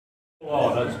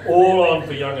Oh, it's all on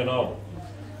for young and old.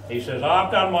 He says,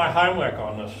 I've done my homework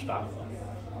on this stuff.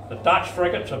 The Dutch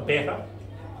frigates are better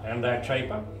and they're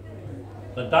cheaper.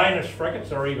 The Danish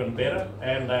frigates are even better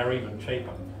and they're even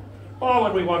cheaper. Why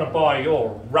would we want to buy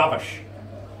your rubbish?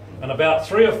 And about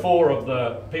 3 or 4 of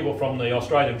the people from the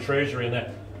Australian Treasury and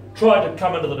that tried to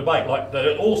come into the debate, like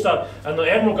they all started, and the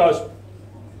Admiral goes,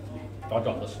 I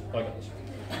got this.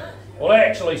 Well,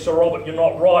 actually, Sir Robert, you're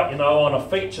not right. You know, on a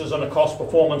features and a cost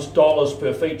performance dollars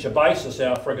per feature basis,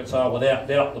 our frigates are without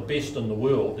doubt the best in the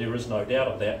world. There is no doubt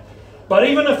of that. But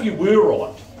even if you were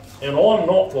right, and I'm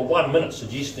not for 1 minute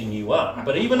suggesting you are,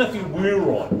 but even if you were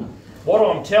right, what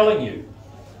I'm telling you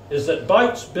is that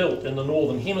boats built in the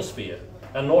Northern Hemisphere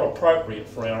are not appropriate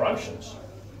for our oceans.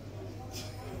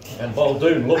 And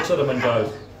Muldoon looks at him and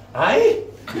goes, eh?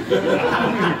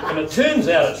 And it turns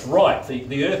out it's right.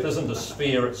 The Earth isn't a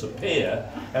sphere, it's a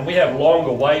pear, and we have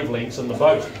longer wavelengths and the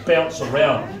boats bounce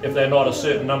around if they're not a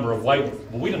certain number of wavelengths.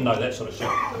 Well, we didn't know that sort of shit.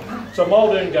 So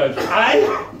Muldoon goes,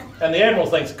 eh? And the Admiral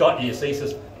thinks, got you. So he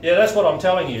says, yeah, that's what I'm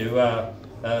telling you,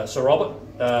 Sir Robert.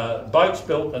 Boats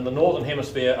built in the Northern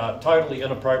Hemisphere are totally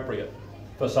inappropriate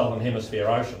for Southern Hemisphere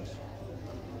oceans.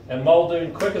 And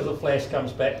Muldoon, quick as a flash,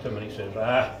 comes back to him and he says,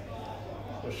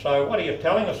 so what are you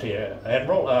telling us here,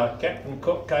 Admiral? Captain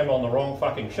Cook came on the wrong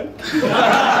fucking ship?